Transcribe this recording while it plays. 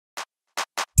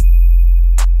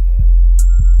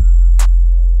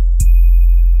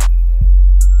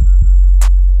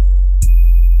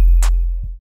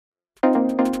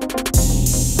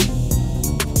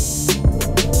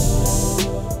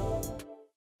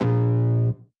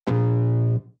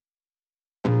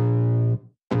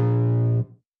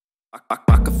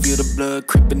blood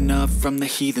creeping up from the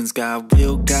heathens. Got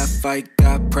will, got fight,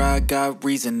 got pride, got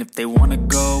reason. If they wanna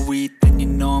go eat, then you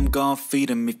know I'm gon' feed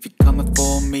them. If you're coming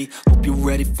for me, hope you're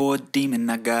ready for a demon.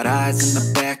 I got eyes in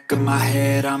the back of my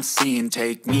head, I'm seeing.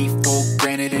 Take me for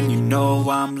granted and you know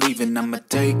I'm leaving. I'ma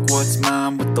take what's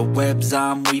mine with the webs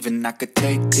I'm weaving. I could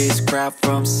take this crowd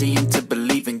from seeing to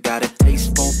believing. Got a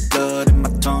taste for blood and my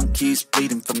tongue keeps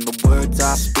bleeding from the words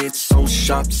I spit. So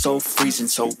sharp, so freezing,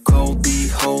 so cold.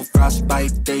 Behold,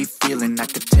 frostbite they feeling. I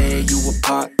could tear you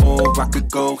apart or I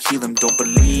could go heal them. Don't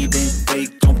believe in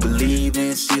fate, don't believe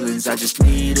in ceilings. I just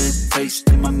need a taste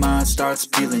and my mind starts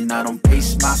peeling. I don't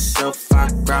pace myself, I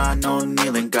grind on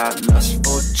kneeling. Got lust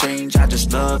for change, I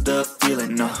just love the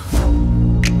feeling.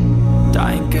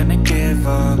 I ain't gonna give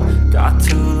up. Got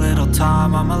too little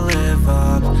time, I'ma live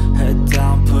up. Head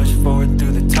down, push forward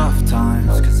through the tough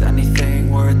times. Cause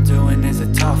anything worth doing is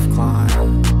a tough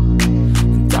climb.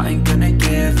 And I ain't gonna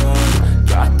give up.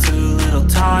 Got too little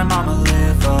time, I'ma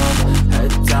live up.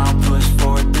 Head down, push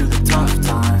forward through the tough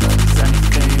times. Cause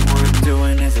anything worth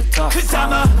doing is a tough climb. Cause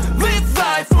I'ma live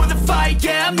life for the fight,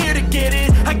 yeah, I'm here to get it.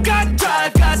 I got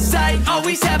drive, got sight,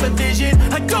 always have a vision.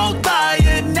 I go by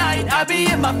at night, I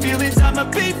be in my feelings. I'ma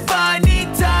be fine,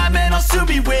 need time, and I'll soon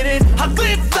be winning. I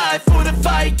live life for the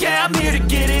fight, yeah, I'm here to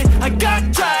get it. I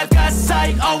got drive, got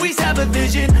sight, always have a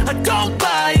vision. I go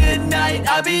by at night,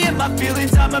 I be in my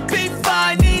feelings. I'ma be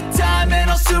fine, need time, and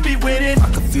I'll soon be winning. I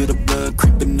can feel the blood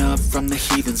creeping up from the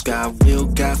heathens. Got will,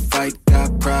 got fight,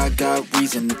 got pride, got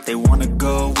reason. If they wanna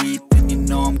go eat, then you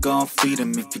know I'm gon' feed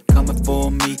them. If you're coming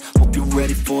for me, hope you're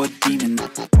ready for a demon. I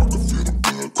can feel the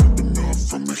blood creeping up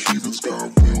from the heathens.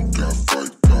 Got will,